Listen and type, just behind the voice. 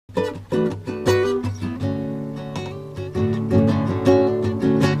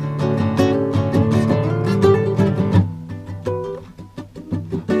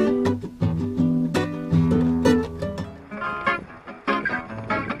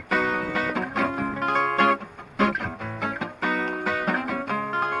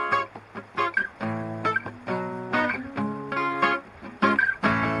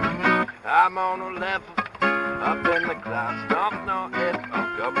I'm on a level up in the clouds. Don't know if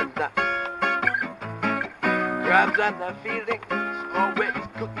I'm coming down. Crabs and their feelings always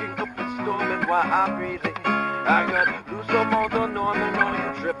cooking up a storm, and while I'm breathing I got loose of all the Norman. Are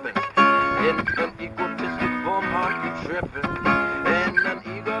you tripping? In an egotistic form, are you tripping? In an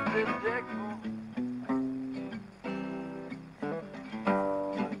egotistic form.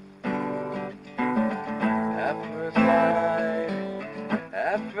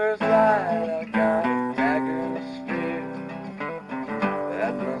 At first light, I got a dagger and a spear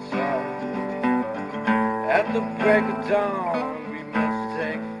at my side. At the break of dawn, we must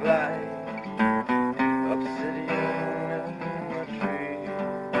take flight. Obsidian in the tree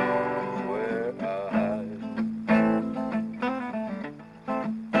where I hide.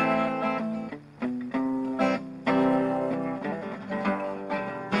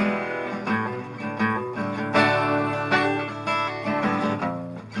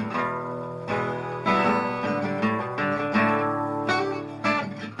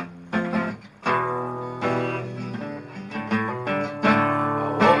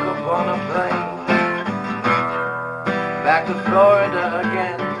 Back to Florida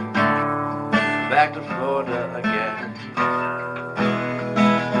again. Back to Florida again.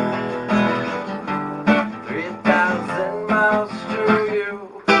 3,000 miles to you.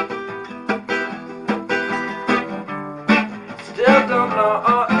 Still don't know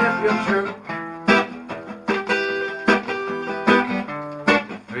if you're true.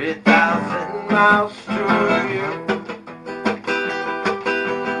 3,000 miles to you.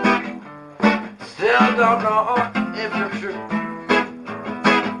 Still don't know if you're true.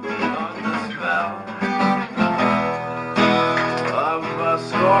 On the spell of a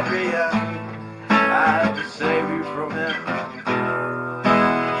scorpion, I had to save you from him.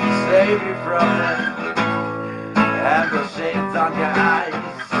 Save you from him. Have the shades on your eyes,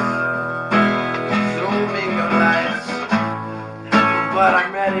 zooming your lights. But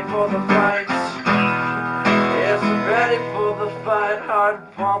I'm ready for the fight. Yes, I'm ready for the fight. Heart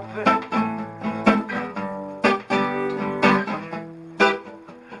pumping.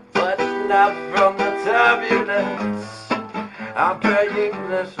 Not from the turbulence, I'm paying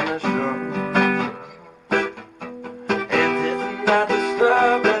this mission. It isn't that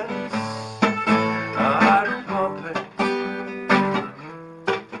disturbance, a heart pumping.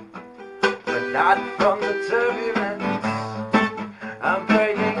 But not from the turbulence, I'm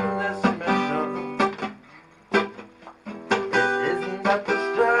paying this mission. It isn't that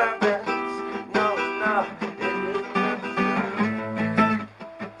disturbance, no, no.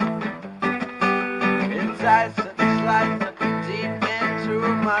 Slice and slice it deep into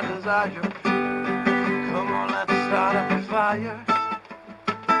my desire. Come on, let's start up a fire.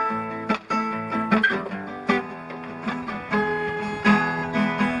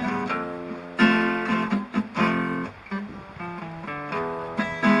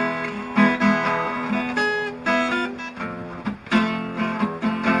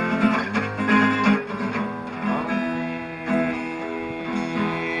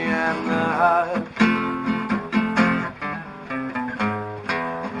 And the hive.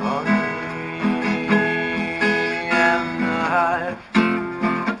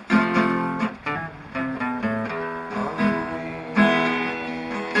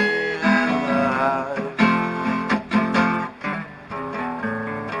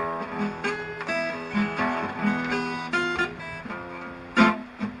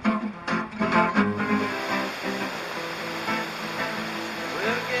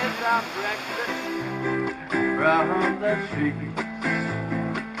 Our breakfast from the trees.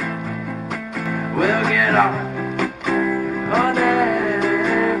 We'll get our honey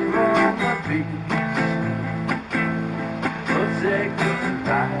from the bees. We'll take a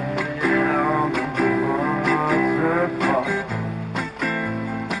ride on the waterfall,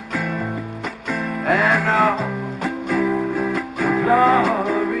 and all the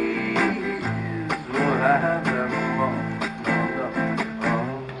glories will have them all.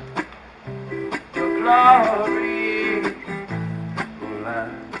 Glory will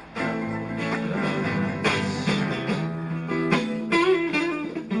have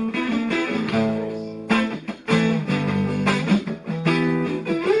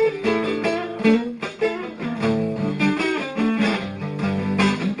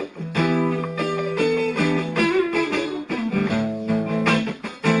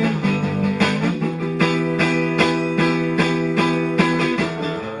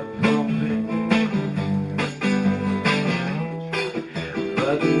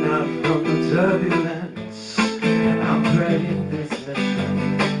but not from the turbulence. I'm praying this mission.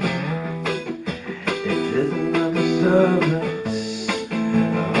 It isn't a disturbance. A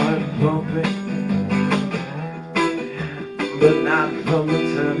heart pumping.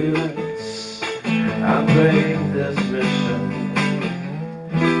 the turbulence. I bring this mission.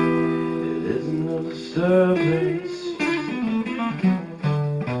 It isn't a disturbance.